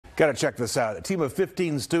Got to check this out. A team of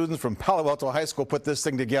 15 students from Palo Alto High School put this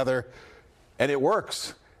thing together, and it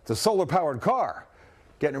works. It's a solar-powered car.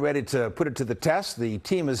 Getting ready to put it to the test. The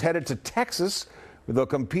team is headed to Texas, where they'll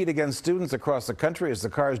compete against students across the country as the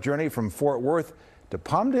car's journey from Fort Worth to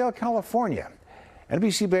Palmdale, California.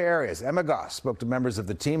 NBC Bay Area's Emma Goss spoke to members of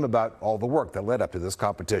the team about all the work that led up to this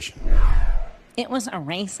competition. It was a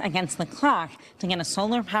race against the clock to get a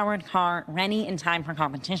solar-powered car ready in time for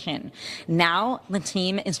competition. Now, the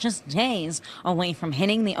team is just days away from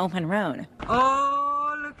hitting the open road.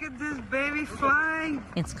 Oh, look at this baby flying.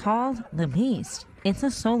 It's called the Beast. It's a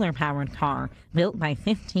solar-powered car built by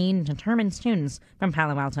 15 determined students from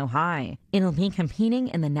Palo Alto High. It'll be competing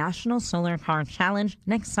in the National Solar Car Challenge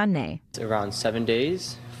next Sunday. It's around 7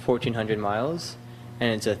 days, 1,400 miles. And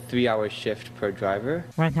it's a 3-hour shift per driver.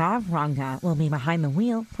 Raghav Ranga will be behind the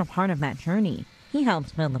wheel for part of that journey. He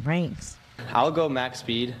helped build the brakes. I'll go max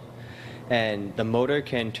speed, and the motor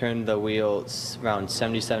can turn the wheels around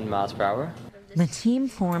 77 miles per hour. The team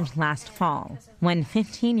formed last fall when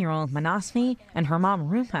 15-year-old Manasvi and her mom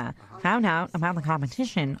Rupa found out about the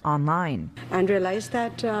competition online. And realized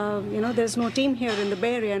that, there's no team here in the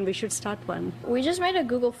Bay Area and we should start one. We just made a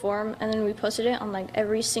Google form and then we posted it on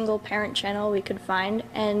every single parent channel we could find,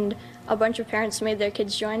 and a bunch of parents made their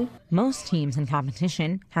kids join. Most teams in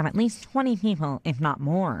competition have at least 20 people, if not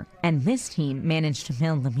more. And this team managed to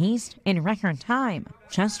build the Beast in record time,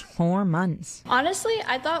 just 4 months. Honestly,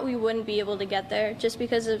 I thought we wouldn't be able to get there just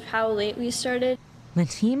because of how late we started. The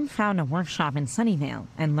team found a workshop in Sunnyvale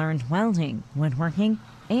and learned welding, woodworking,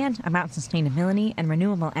 and about sustainability and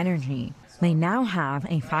renewable energy. They now have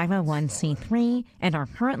a 501c3 and are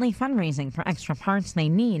currently fundraising for extra parts they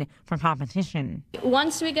need for competition.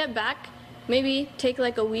 Once we get back, maybe take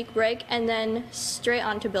a week break and then straight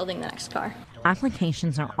on to building the next car.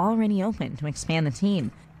 Applications are already open to expand the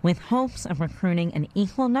team, with hopes of recruiting an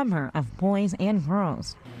equal number of boys and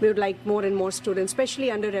girls. We would like more and more students, especially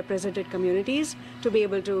underrepresented communities, to be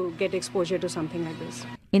able to get exposure to something like this.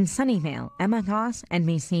 In Sunnyvale, Emma Goss,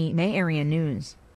 NBC Bay Area News.